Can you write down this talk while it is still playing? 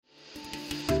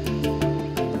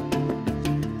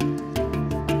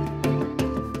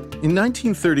In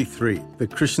 1933, the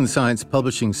Christian Science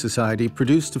Publishing Society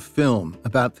produced a film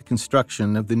about the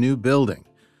construction of the new building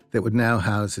that would now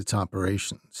house its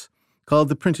operations. Called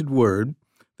The Printed Word,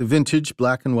 the vintage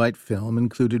black and white film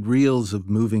included reels of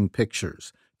moving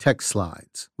pictures, text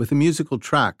slides, with a musical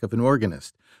track of an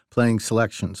organist playing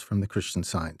selections from the Christian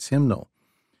Science hymnal.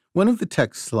 One of the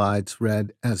text slides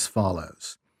read as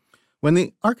follows. When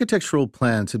the architectural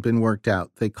plans had been worked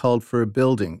out, they called for a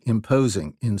building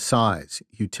imposing in size,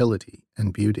 utility,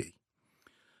 and beauty.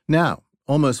 Now,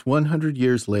 almost 100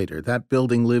 years later, that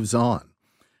building lives on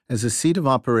as a seat of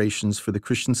operations for the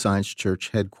Christian Science Church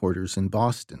headquarters in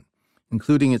Boston,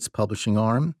 including its publishing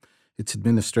arm, its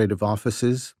administrative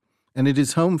offices, and it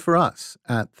is home for us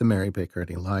at the Mary Baker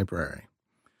Eddy Library.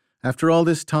 After all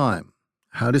this time,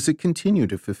 how does it continue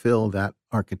to fulfill that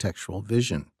architectural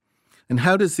vision? And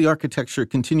how does the architecture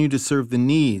continue to serve the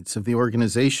needs of the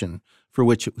organization for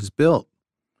which it was built,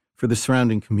 for the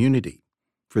surrounding community,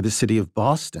 for the city of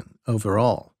Boston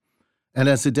overall, and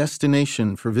as a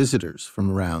destination for visitors from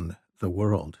around the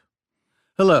world?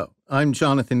 Hello, I'm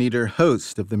Jonathan Eder,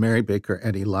 host of the Mary Baker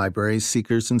Eddy Library's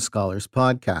Seekers and Scholars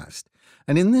podcast.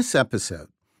 And in this episode,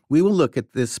 we will look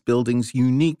at this building's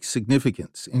unique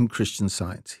significance in Christian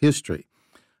Science history,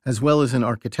 as well as in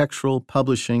architectural,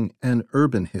 publishing, and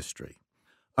urban history.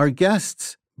 Our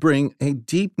guests bring a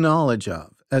deep knowledge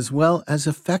of, as well as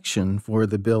affection for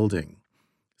the building.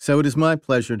 So it is my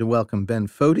pleasure to welcome Ben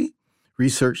Foti,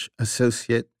 Research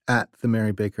Associate at the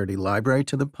Mary Baker Eddy Library,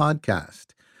 to the podcast.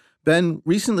 Ben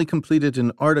recently completed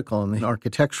an article on the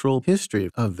architectural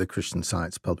history of the Christian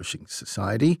Science Publishing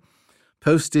Society,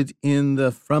 posted in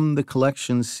the From the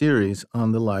Collection series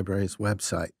on the library's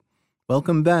website.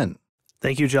 Welcome, Ben.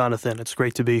 Thank you, Jonathan. It's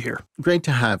great to be here. Great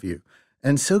to have you.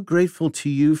 And so grateful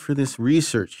to you for this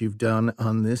research you've done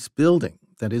on this building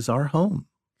that is our home.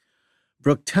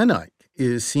 Brooke Tenike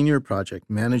is Senior Project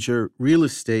Manager, Real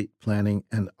Estate Planning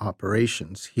and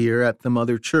Operations here at the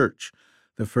Mother Church,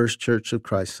 the First Church of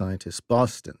Christ Scientists,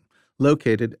 Boston,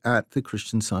 located at the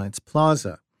Christian Science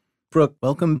Plaza. Brooke,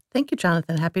 welcome. Thank you,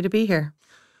 Jonathan. Happy to be here.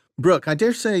 Brooke, I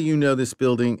dare say you know this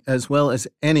building as well as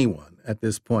anyone at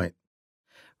this point.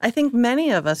 I think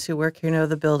many of us who work here know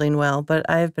the building well, but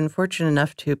I've been fortunate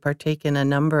enough to partake in a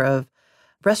number of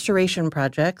restoration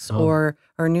projects or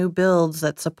new builds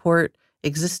that support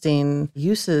existing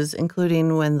uses,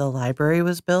 including when the library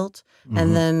was built,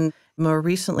 and then more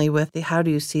recently with the How Do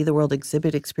You See the World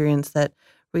exhibit experience that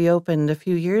reopened a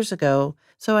few years ago.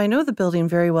 So I know the building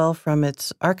very well from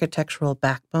its architectural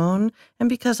backbone and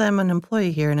because I'm an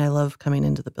employee here and I love coming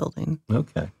into the building.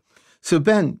 Okay. So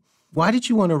Ben, why did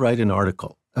you want to write an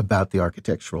article about the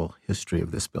architectural history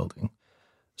of this building?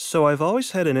 So I've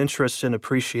always had an interest and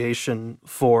appreciation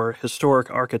for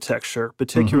historic architecture,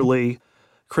 particularly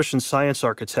Christian Science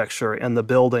architecture and the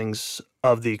buildings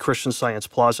of the Christian Science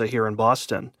Plaza here in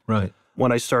Boston. Right.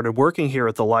 When I started working here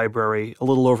at the library a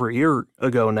little over a year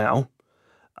ago now,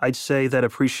 I'd say that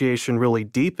appreciation really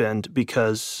deepened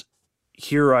because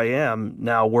here I am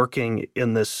now working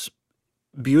in this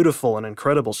beautiful and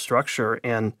incredible structure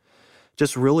and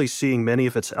just really seeing many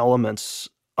of its elements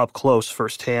up close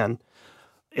firsthand.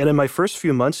 And in my first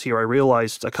few months here, I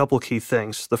realized a couple key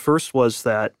things. The first was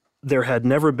that there had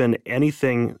never been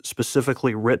anything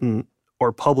specifically written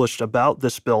or published about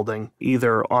this building,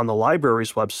 either on the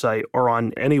library's website or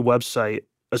on any website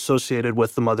associated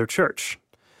with the Mother Church.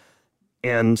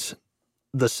 And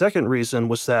the second reason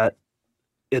was that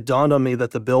it dawned on me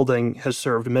that the building has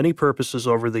served many purposes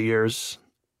over the years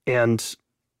and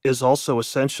is also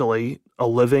essentially a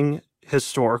living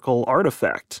historical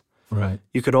artifact. Right.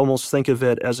 You could almost think of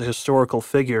it as a historical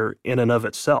figure in and of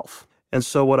itself. And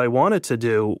so what I wanted to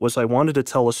do was I wanted to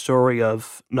tell a story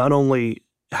of not only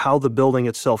how the building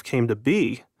itself came to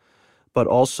be, but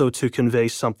also to convey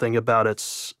something about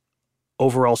its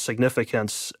overall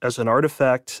significance as an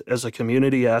artifact, as a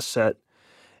community asset,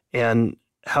 and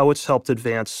how it's helped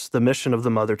advance the mission of the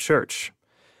Mother Church.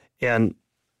 And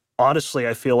honestly,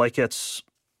 I feel like it's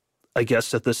a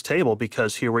guest at this table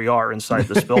because here we are inside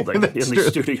this building in these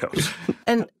studios.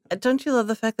 And don't you love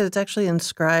the fact that it's actually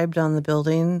inscribed on the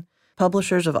building,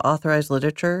 publishers of authorized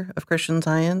literature of Christian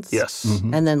Science? Yes.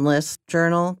 And then lists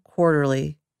Journal,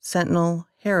 Quarterly, Sentinel,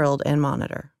 Herald, and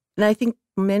Monitor. And I think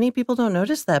many people don't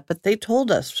notice that, but they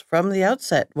told us from the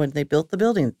outset when they built the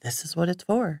building, this is what it's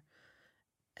for.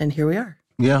 And here we are.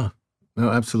 Yeah, no,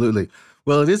 absolutely.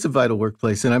 Well, it is a vital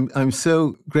workplace, and I'm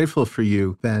so grateful for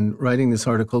you, Ben, writing this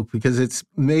article because it's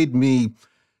made me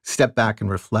step back and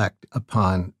reflect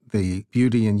upon the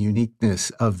beauty and uniqueness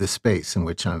of the space in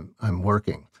which I'm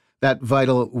working. that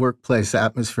vital workplace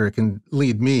atmosphere can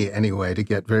lead me, anyway, to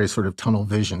get very sort of tunnel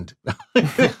visioned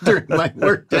during my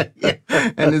workday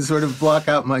and to sort of block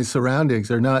out my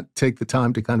surroundings or not take the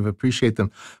time to kind of appreciate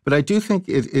them. But I do think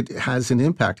it has an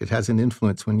impact. It has an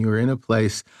influence when you're in a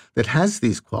place that has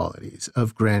these qualities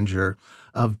of grandeur,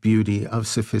 of beauty, of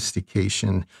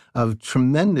sophistication, of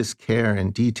tremendous care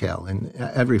and detail in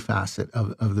every facet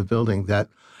of the building, that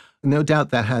no doubt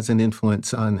that has an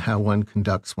influence on how one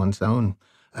conducts one's own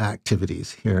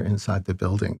activities here inside the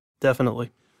building.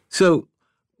 Definitely. So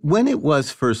when it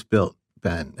was first built,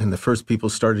 Ben, and the first people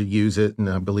started to use it in,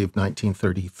 I believe,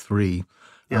 1933,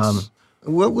 Yes.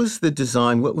 What was the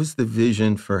design, what was the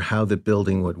vision for how the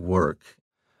building would work?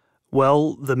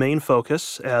 Well, the main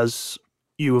focus, as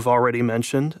you have already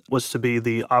mentioned, was to be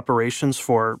the operations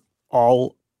for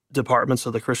all departments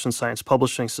of the Christian Science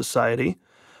Publishing Society.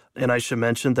 And I should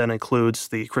mention that includes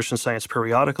the Christian Science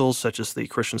periodicals, such as the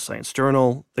Christian Science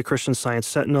Journal, the Christian Science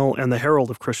Sentinel, and the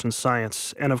Herald of Christian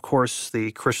Science, and of course,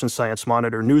 the Christian Science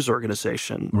Monitor news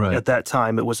organization. Right. At that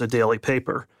time, it was a daily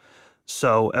paper.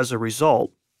 So as a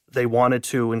result, they wanted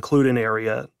to include an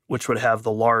area which would have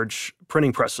the large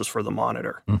printing presses for the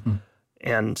Monitor. Mm-hmm.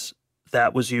 And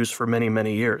that was used for many,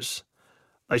 many years.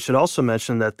 I should also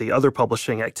mention that the other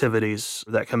publishing activities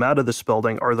that come out of this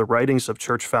building are the writings of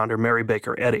church founder Mary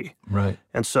Baker Eddy. Right.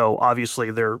 And so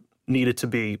obviously there needed to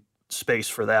be space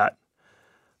for that.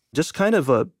 Just kind of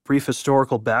a brief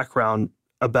historical background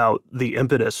about the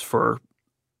impetus for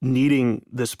needing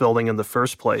this building in the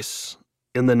first place.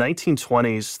 In the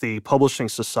 1920s, the Publishing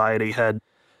Society had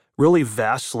really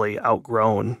vastly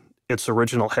outgrown its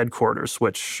original headquarters,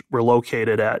 which were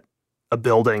located at a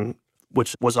building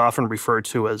which was often referred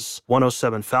to as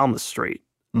 107 Falmouth Street.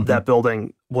 Mm-hmm. That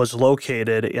building was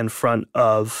located in front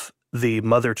of the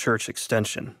Mother Church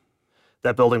Extension.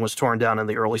 That building was torn down in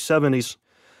the early 70s.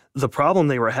 The problem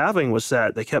they were having was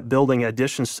that they kept building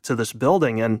additions to this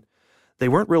building, and they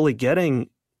weren't really getting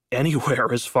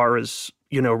anywhere as far as,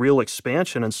 real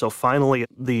expansion. And so finally,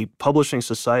 the Publishing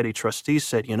Society trustees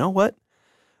said, you know what?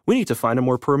 We need to find a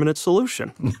more permanent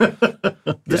solution.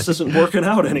 This isn't working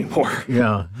out anymore.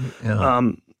 Yeah.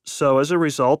 So as a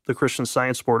result, the Christian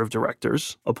Science Board of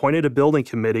Directors appointed a building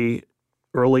committee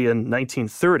early in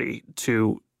 1930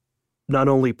 to not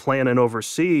only plan and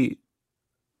oversee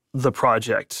the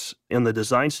project in the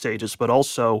design stages, but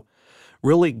also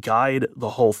really guide the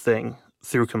whole thing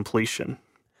through completion.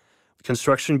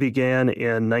 Construction began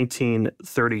in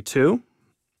 1932.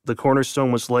 The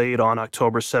cornerstone was laid on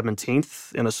October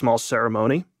 17th in a small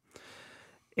ceremony.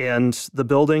 And the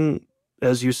building,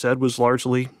 as you said, was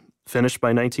largely finished by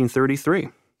 1933.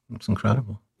 That's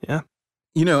incredible. Yeah.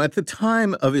 At the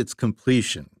time of its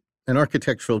completion, an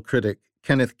architectural critic,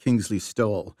 Kenneth Kingsley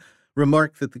Stoll,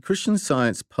 remarked that the Christian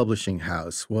Science Publishing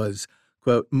House was,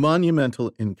 quote,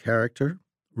 monumental in character,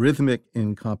 rhythmic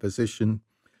in composition,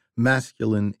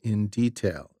 masculine in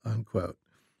detail, unquote.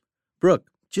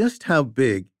 Brooke, just how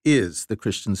big is the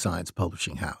Christian Science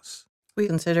Publishing House? We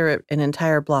consider it an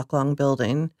entire block-long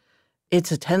building.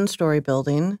 It's a 10-story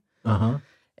building. Uh-huh.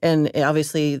 And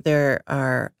obviously there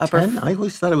are upper... 10? I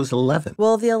always thought it was 11.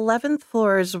 Well, the 11th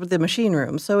floor is the machine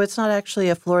room, so it's not actually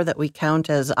a floor that we count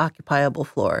as occupiable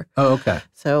floor. Oh, okay.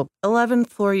 So 11th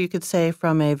floor, you could say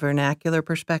from a vernacular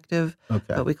perspective,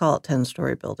 Okay. but we call it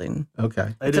 10-story building.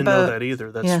 Okay. I didn't know that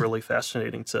either. That's really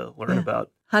fascinating to learn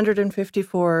about.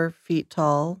 154 feet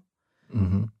tall,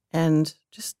 Mm-hmm. and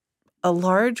just a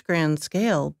large grand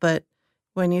scale, but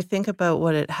when you think about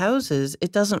what it houses,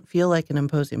 it doesn't feel like an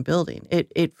imposing building.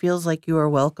 It feels like you are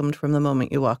welcomed from the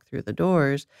moment you walk through the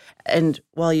doors. And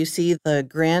while you see the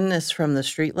grandness from the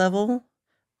street level,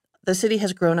 the city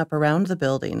has grown up around the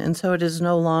building. And so it is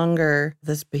no longer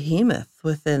this behemoth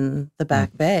within the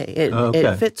Back Bay.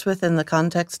 It fits within the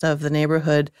context of the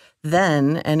neighborhood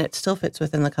then, and it still fits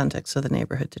within the context of the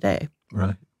neighborhood today.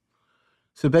 Right.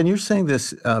 So, Ben, you're saying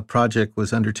this project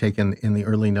was undertaken in the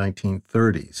early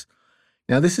 1930s.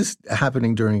 Now, this is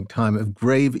happening during a time of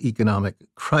grave economic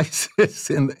crisis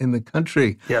in the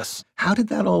country. Yes. How did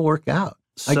that all work out?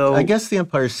 So, I guess the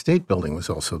Empire State Building was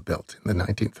also built in the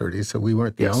 1930s, so we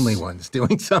weren't the only ones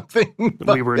doing something.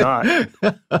 We were not.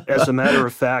 As a matter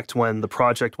of fact, when the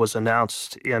project was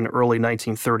announced in early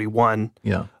 1931,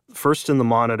 first in the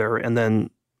Monitor and then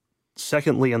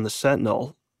secondly in the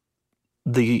Sentinel,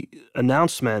 the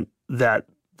announcement that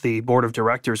the board of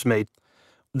directors made,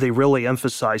 they really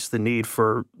emphasized the need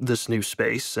for this new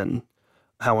space and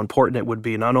how important it would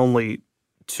be not only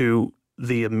to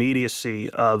the immediacy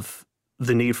of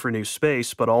the need for new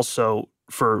space, but also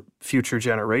for future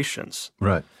generations.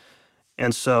 Right.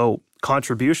 And so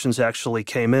contributions actually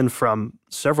came in from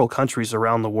several countries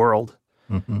around the world.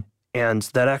 Mm-hmm. And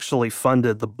that actually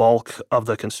funded the bulk of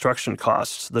the construction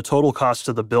costs. The total cost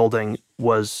of the building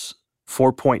was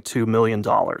 $4.2 million,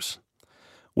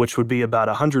 which would be about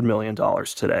 $100 million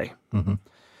today. Mm-hmm.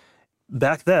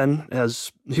 Back then,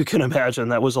 as you can imagine,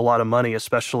 that was a lot of money,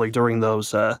 especially during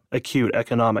those acute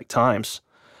economic times.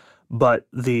 But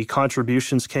the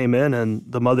contributions came in, and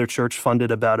the Mother Church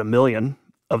funded about $1 million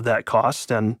of that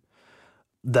cost, and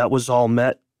that was all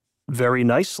met very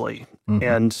nicely. Mm-hmm.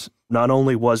 And not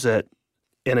only was it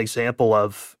an example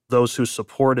of those who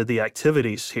supported the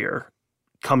activities here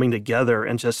coming together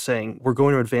and just saying, we're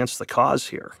going to advance the cause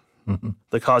here, mm-hmm.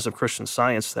 the cause of Christian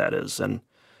Science, that is, and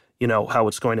how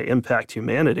it's going to impact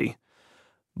humanity.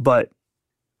 But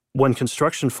when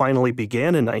construction finally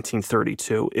began in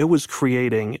 1932, it was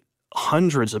creating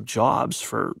hundreds of jobs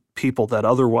for people that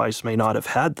otherwise may not have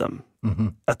had them mm-hmm.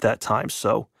 at that time.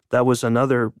 So that was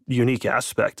another unique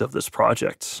aspect of this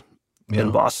project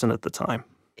in Boston at the time.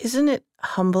 Isn't it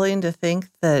humbling to think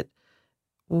that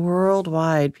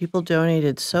worldwide people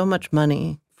donated so much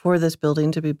money for this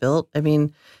building to be built? I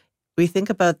mean, we think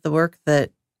about the work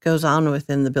that goes on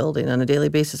within the building on a daily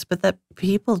basis, but that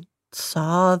people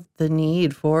saw the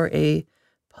need for a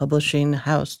publishing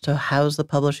house to house the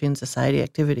publishing society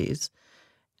activities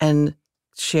and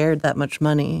shared that much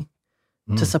money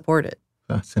to support it.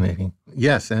 Fascinating.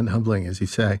 Yes, and humbling, as you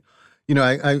say.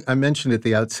 I mentioned at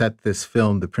the outset this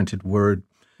film, The Printed Word,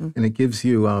 and it gives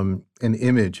you an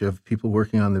image of people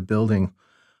working on the building.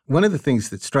 One of the things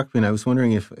that struck me, and I was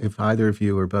wondering if either of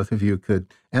you or both of you could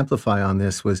amplify on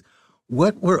this, was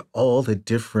what were all the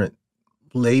different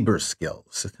labor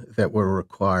skills that were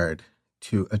required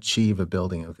to achieve a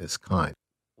building of this kind?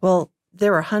 Well,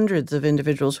 there were hundreds of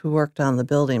individuals who worked on the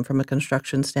building from a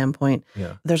construction standpoint.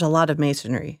 Yeah. There's a lot of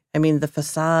masonry. I mean, the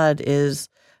facade is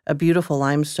a beautiful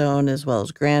limestone as well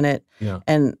as granite. Yeah.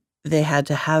 And they had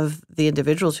to have the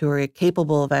individuals who were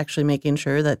capable of actually making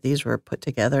sure that these were put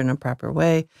together in a proper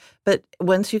way. But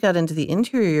once you got into the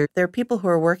interior, there are people who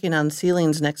are working on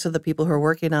ceilings next to the people who are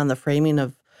working on the framing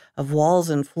of walls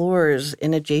and floors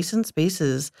in adjacent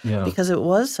spaces because it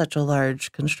was such a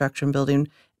large construction building.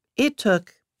 It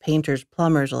took painters,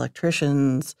 plumbers,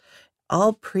 electricians,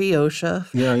 all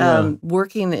pre-OSHA,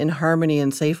 working in harmony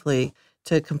and safely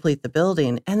to complete the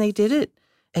building. And they did it,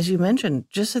 as you mentioned,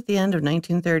 just at the end of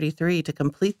 1933 to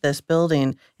complete this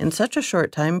building in such a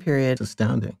short time period. It's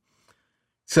astounding.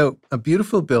 So a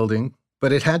beautiful building,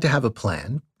 but it had to have a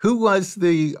plan. Who was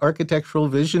the architectural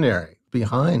visionary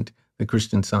behind the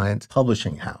Christian Science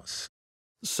publishing house?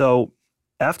 So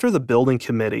after the building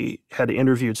committee had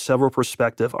interviewed several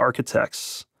prospective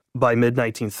architects, by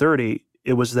mid-1930,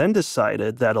 it was then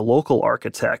decided that a local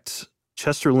architect,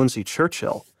 Chester Lindsay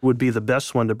Churchill, would be the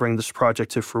best one to bring this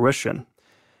project to fruition.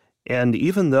 And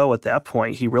even though at that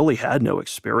point he really had no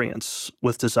experience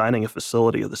with designing a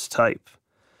facility of this type,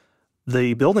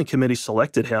 the building committee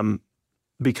selected him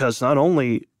because not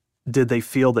only did they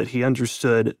feel that he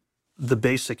understood the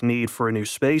basic need for a new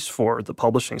space for the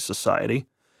publishing society,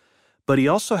 but he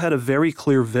also had a very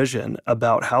clear vision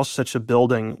about how such a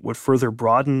building would further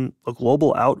broaden the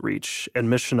global outreach and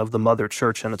mission of the Mother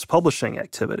Church and its publishing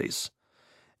activities.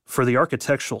 For the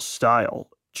architectural style,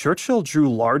 Churchill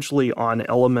drew largely on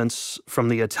elements from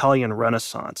the Italian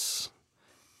Renaissance.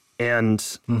 And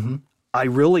I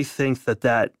really think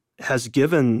that has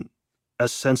given a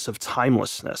sense of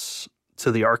timelessness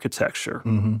to the architecture,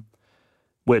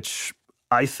 which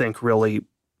I think really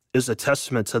is a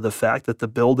testament to the fact that the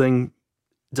building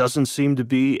doesn't seem to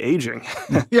be aging.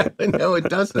 Yeah, no, it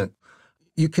doesn't.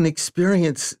 You can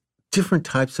experience different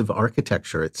types of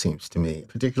architecture, it seems to me,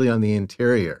 particularly on the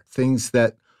interior. Things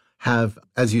that have,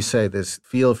 as you say, this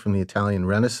feel from the Italian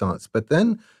Renaissance. But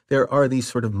then there are these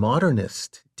sort of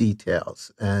modernist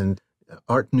details and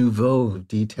Art Nouveau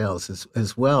details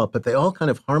as well. But they all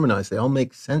kind of harmonize. They all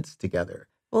make sense together.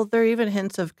 Well, there are even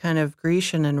hints of kind of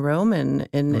Grecian and Roman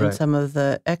in some of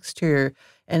the exterior.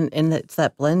 And it's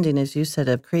that blending, as you said,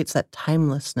 it creates that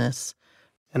timelessness.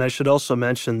 And I should also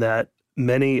mention that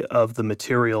many of the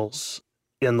materials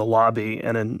in the lobby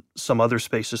and in some other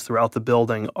spaces throughout the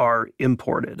building are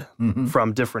imported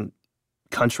from different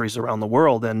countries around the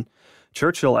world. And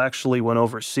Churchill actually went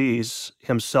overseas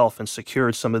himself and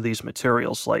secured some of these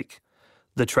materials, like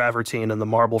the travertine and the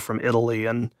marble from Italy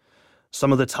and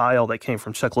some of the tile that came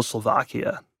from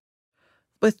Czechoslovakia.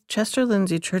 With Chester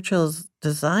Lindsay Churchill's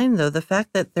design, though, the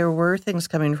fact that there were things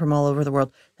coming from all over the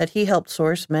world, that he helped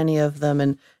source many of them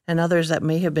and others that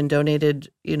may have been donated,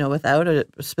 without a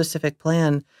specific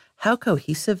plan, how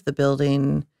cohesive the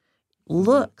building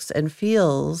looks and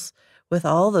feels with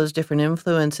all those different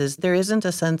influences, there isn't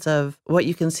a sense of what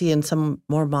you can see in some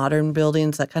more modern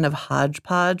buildings, that kind of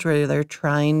hodgepodge where they're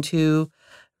trying to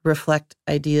reflect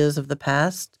ideas of the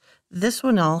past. This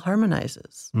one all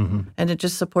harmonizes. And it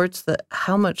just supports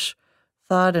how much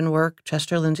thought and work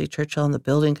Chester Lindsay Churchill and the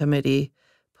building committee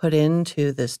put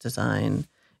into this design.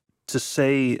 To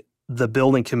say the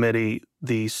building committee,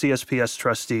 the CSPS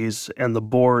trustees, and the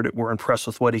board were impressed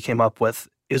with what he came up with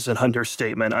is an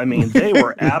understatement. I mean, they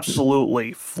were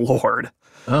absolutely floored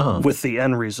with the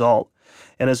end result.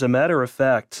 And as a matter of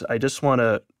fact, I just want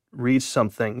to read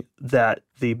something that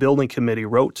the building committee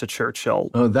wrote to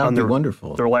Churchill. Oh, that would be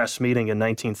wonderful. Their last meeting in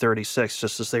 1936,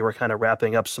 just as they were kind of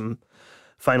wrapping up some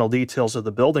final details of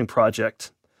the building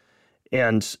project.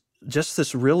 And just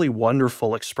this really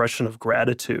wonderful expression of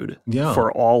gratitude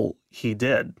for all he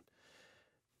did.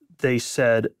 They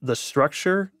said, "The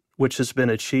structure which has been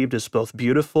achieved is both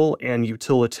beautiful and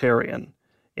utilitarian,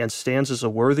 and stands as a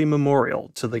worthy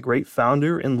memorial to the great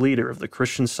founder and leader of the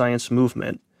Christian Science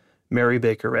movement, Mary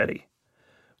Baker Eddy.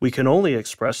 We can only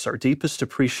express our deepest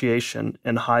appreciation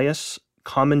and highest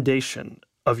commendation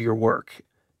of your work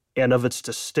and of its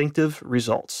distinctive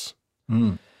results."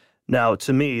 Now,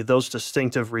 to me, those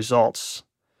distinctive results,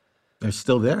 they're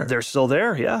still there. They're still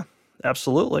there, yeah,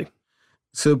 absolutely.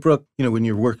 So, Brooke, when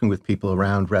you're working with people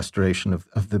around restoration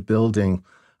of the building,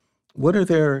 what are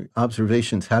their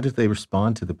observations? How do they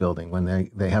respond to the building when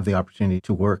they have the opportunity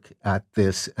to work at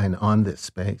this and on this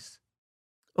space?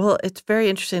 Well, it's very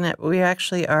interesting that we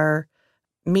actually are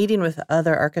meeting with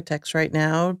other architects right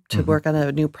now to work on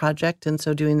a new project, and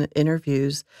so doing the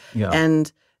interviews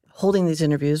and holding these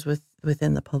interviews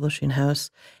within the publishing house.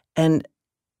 And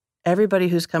everybody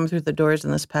who's come through the doors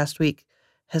in this past week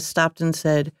has stopped and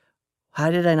said, "How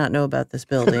did I not know about this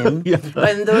building?"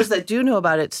 And those that do know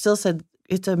about it still said,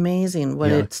 it's amazing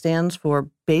what it stands for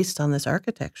based on this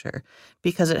architecture,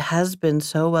 because it has been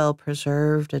so well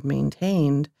preserved and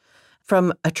maintained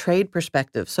from a trade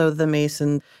perspective. So the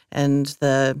mason and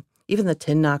even the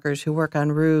tin knockers who work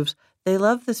on roofs, they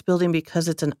love this building because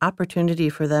it's an opportunity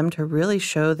for them to really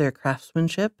show their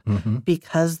craftsmanship,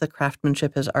 because the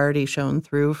craftsmanship has already shown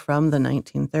through from the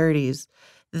 1930s.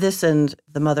 This and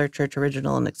the Mother Church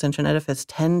Original and Extension Edifice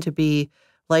tend to be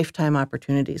lifetime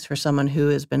opportunities for someone who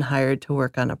has been hired to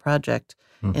work on a project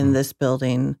in this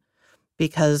building,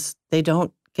 because they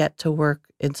don't get to work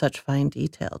in such fine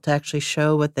detail, to actually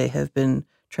show what they have been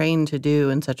trained to do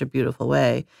in such a beautiful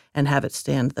way and have it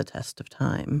stand the test of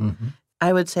time.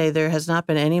 I would say there has not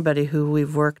been anybody who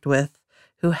we've worked with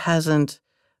who hasn't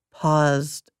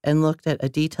paused and looked at a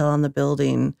detail on the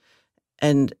building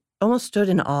and almost stood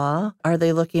in awe. Are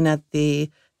they looking at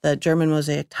the German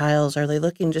mosaic tiles? Are they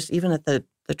looking just even at the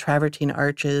travertine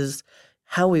arches,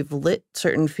 how we've lit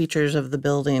certain features of the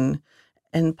building,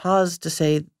 and paused to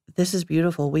say, this is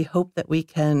beautiful. We hope that we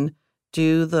can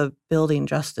do the building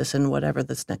justice in whatever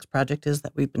this next project is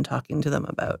that we've been talking to them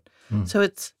about. So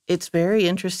it's very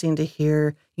interesting to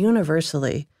hear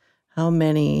universally how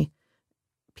many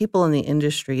people in the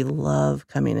industry love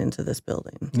coming into this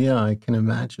building. Yeah, I can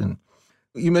imagine.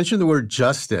 You mentioned the word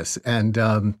justice, and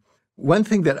one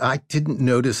thing that I didn't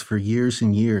notice for years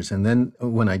and years, and then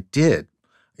when I did,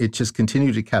 it just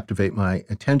continued to captivate my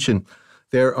attention.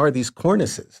 There are these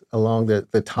cornices along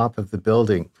the top of the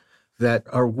building that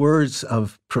are words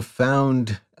of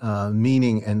profound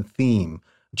meaning and theme.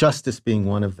 Justice being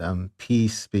one of them,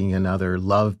 peace being another,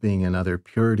 love being another,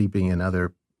 purity being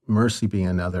another, mercy being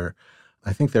another.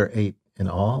 I think there are 8 in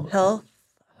all. Health,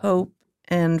 hope,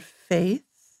 and faith.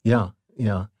 Yeah.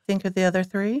 Think of the other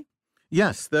 3?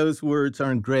 Yes, those words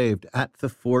are engraved at the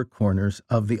 4 corners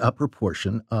of the upper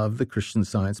portion of the Christian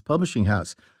Science Publishing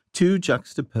House, 2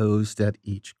 juxtaposed at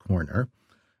each corner.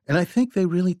 And I think they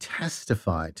really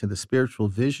testify to the spiritual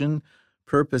vision,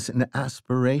 purpose, and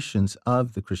aspirations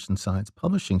of the Christian Science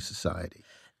Publishing Society.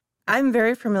 I'm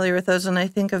very familiar with those, and I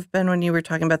think of, Ben, when you were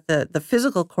talking about the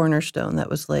physical cornerstone that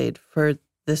was laid for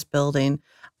this building,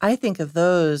 I think of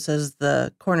those as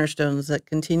the cornerstones that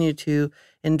continue to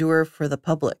endure for the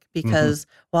public, because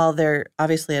while they're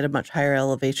obviously at a much higher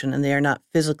elevation and they are not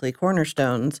physically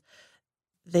cornerstones,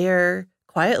 they're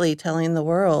quietly telling the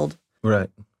world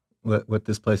what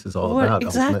this place is all about.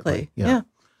 Exactly. Ultimately. Yeah.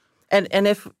 And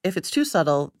if it's too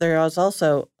subtle, there is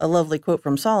also a lovely quote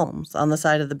from Psalms on the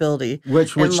side of the building,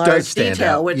 which does stand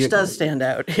out. Which does stand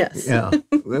out. Yes. Yeah.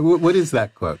 What is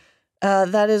that quote?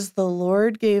 That is, the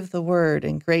Lord gave the word,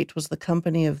 and great was the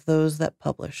company of those that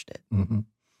published it.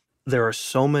 There are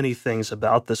so many things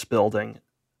about this building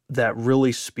that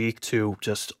really speak to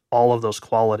just all of those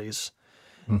qualities.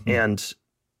 And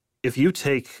if you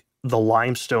take the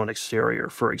limestone exterior,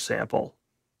 for example,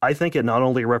 I think it not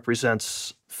only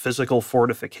represents physical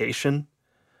fortification,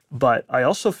 but I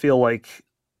also feel like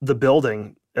the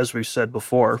building, as we've said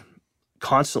before,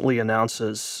 constantly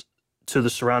announces to the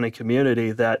surrounding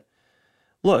community that,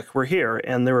 look, we're here,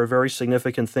 and there are very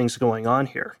significant things going on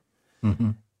here.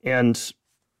 Mm-hmm. And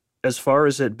as far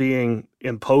as it being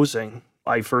imposing,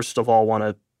 I first of all want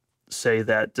to say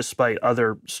that despite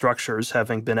other structures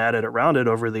having been added around it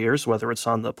over the years, whether it's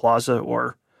on the plaza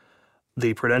or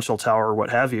the Prudential Tower or what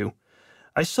have you,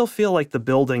 I still feel like the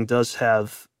building does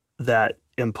have that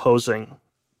imposing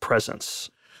presence.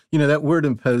 You know, that word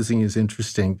imposing is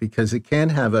interesting because it can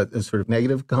have a sort of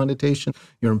negative connotation.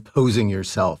 You're imposing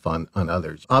yourself on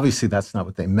others. Obviously, that's not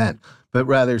what they meant, but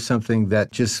rather something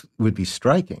that just would be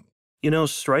striking. You know,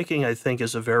 striking, I think,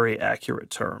 is a very accurate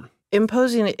term.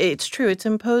 Imposing, it's true, it's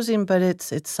imposing, but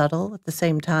it's subtle at the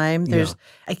same time.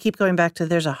 I keep going back to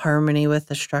there's a harmony with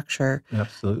the structure.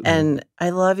 Absolutely. And I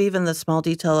love even the small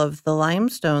detail of the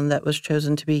limestone that was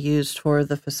chosen to be used for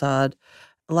the facade.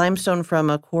 Limestone from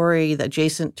a quarry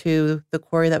adjacent to the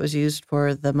quarry that was used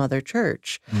for the mother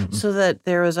church, Mm-hmm. so that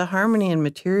there was a harmony in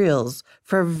materials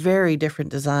for very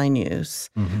different design use.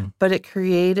 Mm-hmm. But it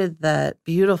created that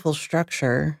beautiful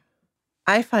structure.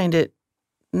 I find it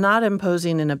not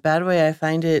imposing in a bad way. I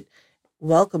find it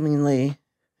welcomingly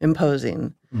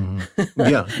imposing. Mm-hmm.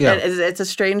 Yeah, yeah. It's a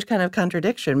strange kind of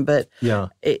contradiction, but Yeah.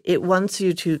 it wants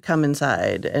you to come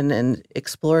inside and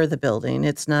explore the building.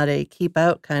 It's not a keep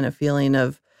out kind of feeling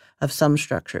of some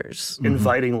structures.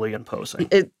 Invitingly imposing.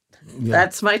 Yeah.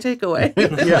 That's my takeaway.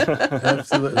 Yeah,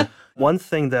 absolutely. One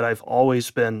thing that I've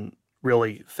always been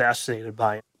really fascinated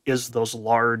by is those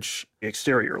large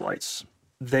exterior lights.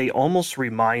 They almost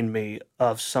remind me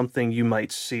of something you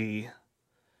might see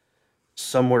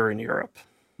somewhere in Europe.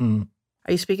 Mm.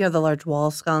 Are you speaking of the large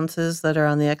wall sconces that are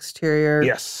on the exterior?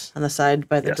 Yes. On the side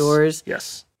by the Yes. doors?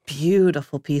 Yes.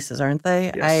 Beautiful pieces, aren't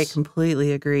they? Yes. I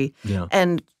completely agree. Yeah.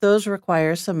 And those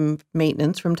require some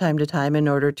maintenance from time to time in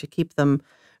order to keep them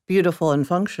beautiful and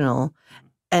functional.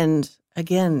 And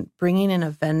again, bringing in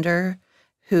a vendor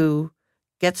who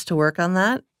gets to work on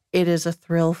that, it is a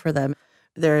thrill for them.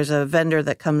 There's a vendor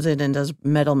that comes in and does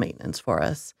metal maintenance for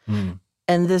us. Mm.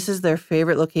 And this is their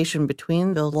favorite location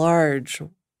between the large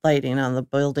lighting on the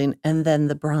building and then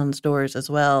the bronze doors as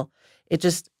well.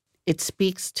 It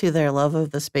speaks to their love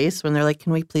of the space when they're like,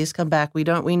 can we please come back? We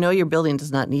know your building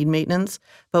does not need maintenance,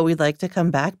 but we'd like to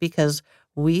come back because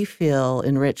we feel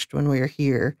enriched when we're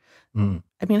here. Mm.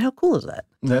 I mean, how cool is that?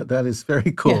 That is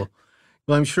very cool. Yeah.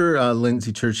 Well, I'm sure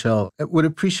Lindsay Churchill would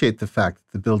appreciate the fact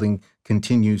that the building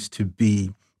continues to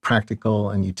be practical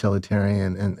and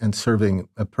utilitarian and serving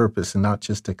a purpose and not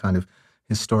just a kind of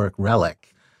historic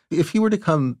relic. If he were to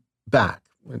come back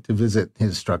to visit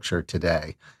his structure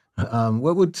today,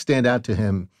 what would stand out to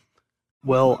him?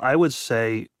 Well, I would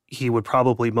say he would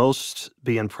probably most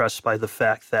be impressed by the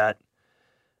fact that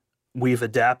we've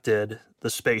adapted the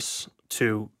space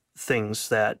to things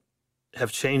that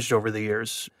have changed over the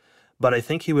years. But I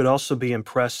think he would also be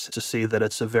impressed to see that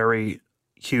it's a very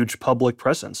huge public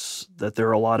presence, that there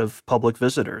are a lot of public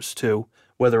visitors to,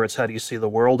 whether it's How Do You See the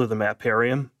World or the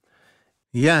Maparium.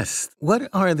 Yes. What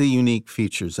are the unique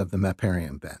features of the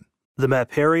Maparium, Ben? The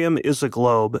Maparium is a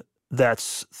globe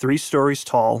that's 3 stories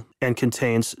tall and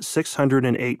contains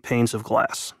 608 panes of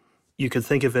glass. You could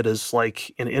think of it as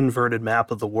like an inverted map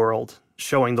of the world,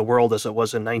 showing the world as it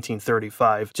was in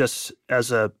 1935. Just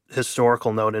as a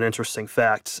historical note, an interesting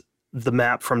fact, the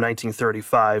map from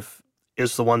 1935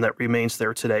 is the one that remains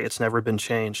there today. It's never been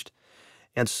changed.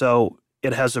 And so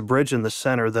it has a bridge in the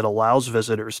center that allows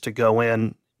visitors to go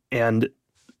in and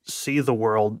see the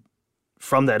world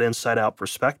from that inside-out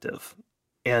perspective.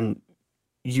 And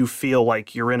you feel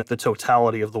like you're in the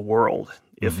totality of the world,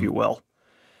 if you will.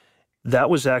 That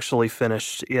was actually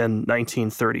finished in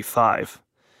 1935.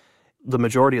 The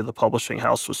majority of the publishing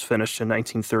house was finished in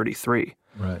 1933.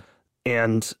 Right.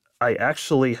 And I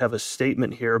actually have a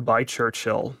statement here by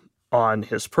Churchill on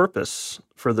his purpose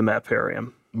for the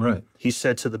Maparium. Right. He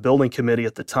said to the building committee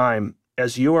at the time,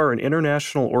 "As you are an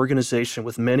international organization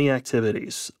with many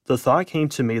activities, the thought came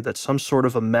to me that some sort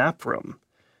of a map room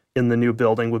in the new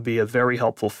building would be a very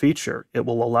helpful feature. It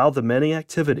will allow the many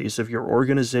activities of your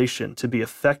organization to be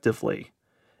effectively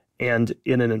and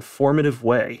in an informative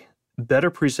way better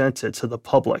presented to the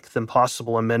public than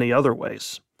possible in many other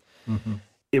ways." Mm-hmm.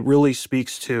 It really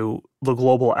speaks to the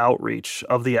global outreach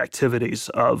of the activities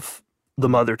of the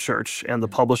Mother Church and the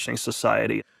Publishing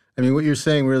Society. I mean, what you're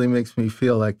saying really makes me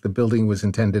feel like the building was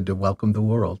intended to welcome the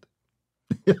world.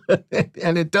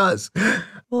 And it does.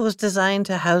 Well, it was designed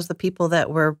to house the people that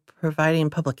were providing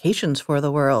publications for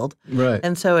the world. Right.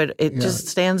 And so it just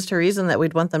stands to reason that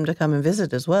we'd want them to come and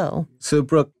visit as well. So,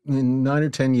 Brooke, in 9 or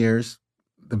 10 years,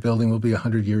 the building will be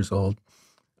 100 years old.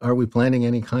 Are we planning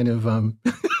any kind of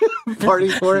party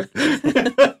for it?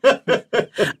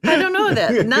 I don't know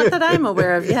that. Not that I'm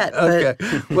aware of yet. But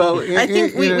Okay. Well, I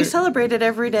think we celebrate it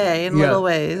every day in little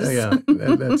ways. Yeah,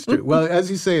 that's true. Well, as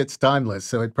you say, it's timeless,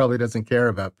 so it probably doesn't care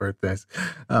about birthdays.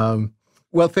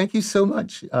 Well, thank you so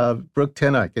much, Brooke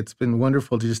Tennock. It's been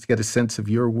wonderful to just get a sense of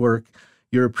your work,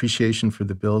 your appreciation for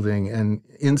the building, and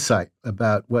insight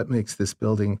about what makes this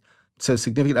building so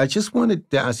significant. I just wanted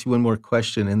to ask you one more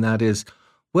question, and that is,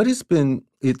 what has been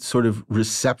its sort of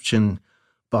reception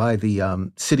by the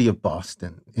city of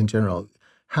Boston in general?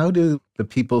 How do the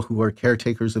people who are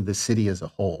caretakers of the city as a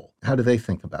whole, how do they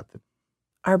think about it?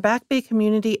 Our Back Bay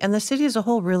community and the city as a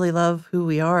whole really love who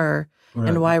we are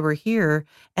and why we're here.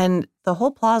 And the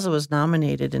whole plaza was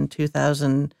nominated in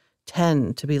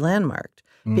 2010 to be landmarked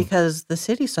because the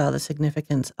city saw the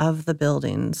significance of the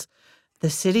buildings. The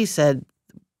city said,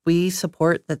 we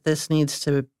support that this needs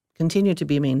to continue to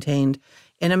be maintained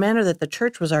in a manner that the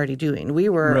church was already doing. We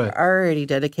were already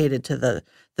dedicated to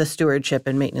the stewardship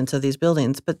and maintenance of these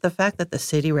buildings. But the fact that the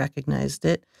city recognized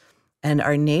it and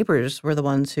our neighbors were the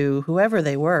ones who, whoever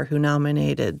they were, who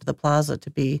nominated the plaza to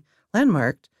be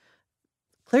landmarked,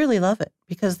 clearly love it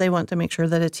because they want to make sure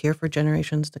that it's here for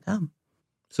generations to come.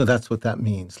 So that's what that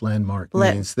means. Landmark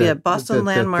means that... Boston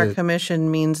Landmark Commission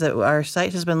means that our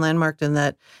site has been landmarked and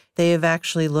that they have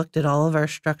actually looked at all of our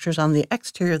structures on the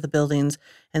exterior of the buildings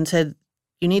and said,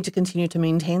 you need to continue to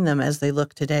maintain them as they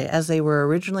look today, as they were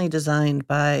originally designed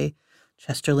by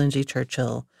Chester Lindsay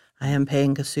Churchill, I.M. Pei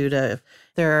Kasuda.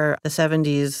 The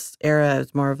 70s era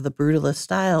is more of the brutalist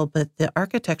style, but the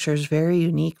architecture is very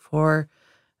unique for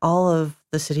all of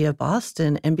the city of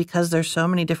Boston. And because there's so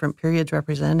many different periods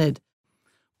represented.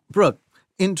 Brooke,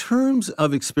 in terms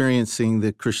of experiencing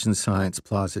the Christian Science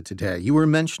Plaza today, you were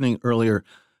mentioning earlier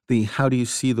the how do you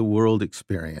see the world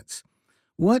experience.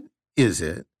 What is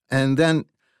it? And then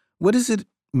what has it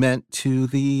meant to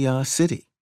the city?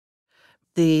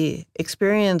 The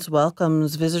experience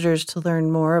welcomes visitors to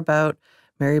learn more about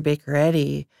Mary Baker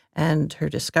Eddy and her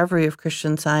discovery of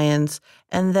Christian Science,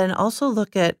 and then also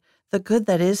look at the good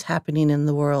that is happening in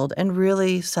the world and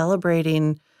really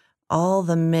celebrating all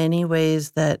the many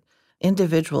ways that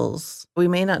individuals, we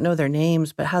may not know their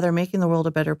names, but how they're making the world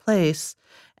a better place,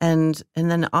 and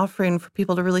then offering for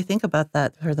people to really think about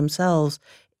that for themselves.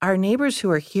 Our neighbors who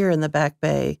are here in the Back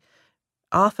Bay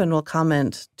often will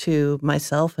comment to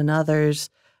myself and others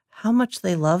how much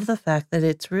they love the fact that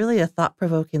it's really a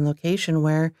thought-provoking location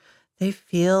where they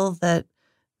feel that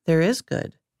there is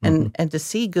good. And to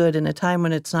see good in a time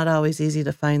when it's not always easy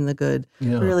to find the good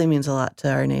really means a lot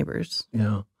to our neighbors.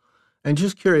 Yeah. And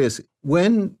just curious,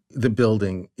 when the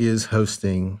building is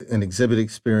hosting an exhibit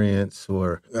experience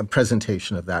or a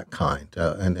presentation of that kind,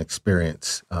 an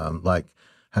experience like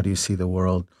how do you see the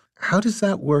world, how does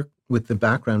that work with the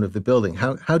background of the building?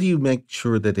 How do you make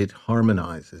sure that it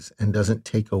harmonizes and doesn't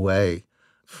take away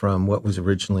from what was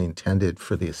originally intended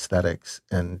for the aesthetics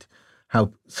and how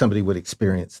somebody would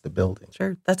experience the building?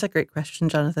 Sure. That's a great question,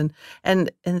 Jonathan. And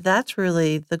that's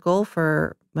really the goal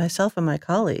for myself and my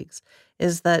colleagues,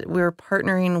 is that we're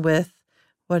partnering with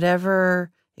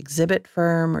whatever exhibit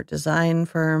firm or design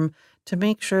firm to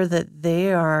make sure that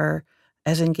they are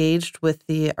as engaged with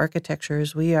the architecture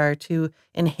as we are, to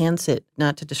enhance it,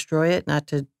 not to destroy it, not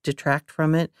to detract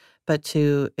from it, but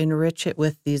to enrich it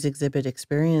with these exhibit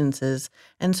experiences.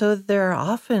 And so there are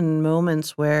often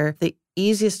moments where the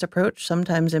easiest approach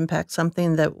sometimes impacts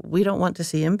something that we don't want to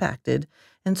see impacted.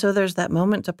 And so there's that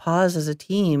moment to pause as a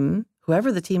team,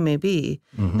 whoever the team may be,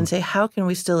 and say, how can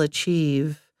we still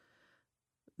achieve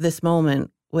this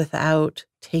moment without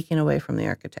taking away from the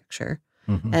architecture?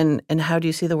 And how do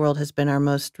you see the world has been our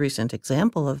most recent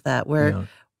example of that, where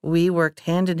we worked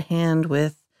hand in hand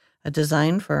with a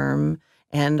design firm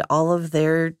and all of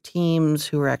their teams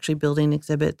who were actually building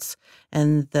exhibits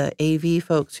and the AV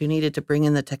folks who needed to bring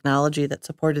in the technology that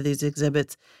supported these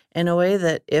exhibits in a way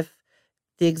that if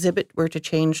the exhibit were to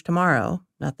change tomorrow,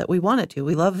 not that we want it to,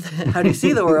 we love how do you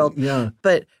see the world,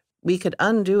 but we could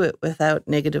undo it without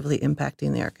negatively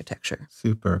impacting the architecture.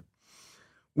 Super.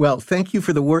 Well, thank you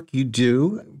for the work you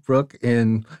do, Brooke,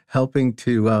 in helping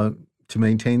to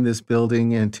maintain this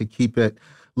building and to keep it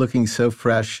looking so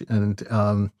fresh and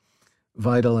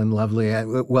vital and lovely,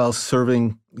 while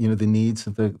serving the needs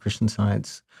of the Christian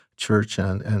Science Church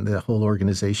and the whole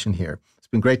organization here. It's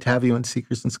been great to have you on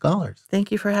Seekers and Scholars.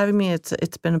 Thank you for having me.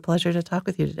 It's been a pleasure to talk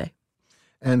with you today.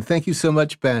 And thank you so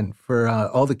much, Ben, for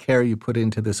all the care you put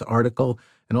into this article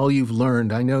and all you've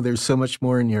learned. I know there's so much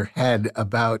more in your head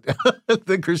about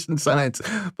the Christian Science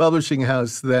Publishing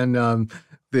House than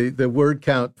the word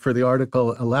count for the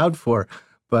article allowed for.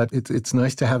 But it's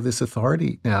nice to have this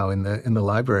authority now in the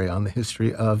library on the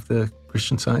history of the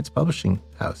Christian Science Publishing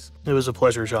House. It was a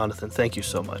pleasure, Jonathan. Thank you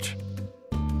so much.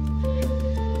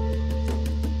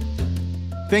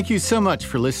 Thank you so much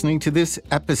for listening to this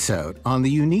episode on the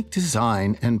unique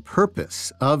design and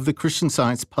purpose of the Christian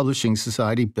Science Publishing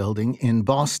Society building in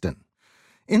Boston.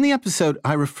 In the episode,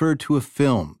 I referred to a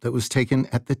film that was taken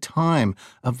at the time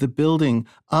of the building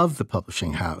of the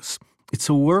publishing house. It's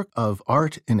a work of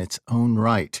art in its own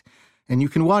right, and you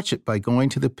can watch it by going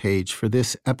to the page for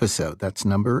this episode. That's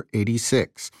number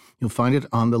 86. You'll find it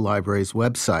on the library's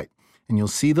website, and you'll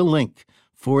see the link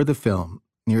for the film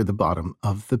near the bottom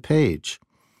of the page.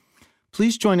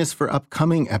 Please join us for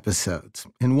upcoming episodes.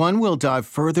 In one, we'll dive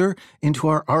further into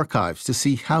our archives to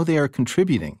see how they are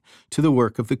contributing to the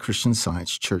work of the Christian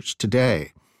Science Church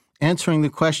today, answering the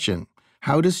question,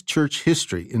 how does church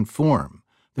history inform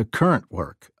the current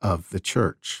work of the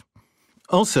church?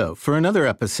 Also, for another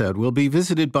episode, we'll be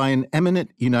visited by an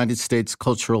eminent United States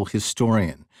cultural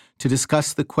historian to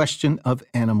discuss the question of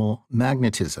animal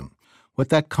magnetism, what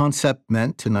that concept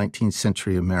meant to 19th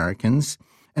century Americans,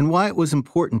 and why it was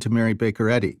important to Mary Baker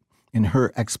Eddy in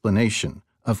her explanation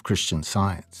of Christian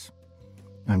Science.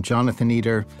 I'm Jonathan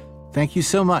Eder. Thank you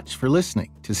so much for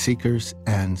listening to Seekers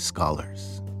and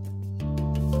Scholars.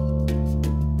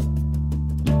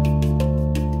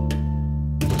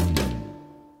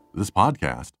 This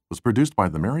podcast was produced by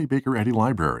the Mary Baker Eddy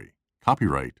Library.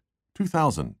 Copyright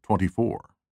 2024.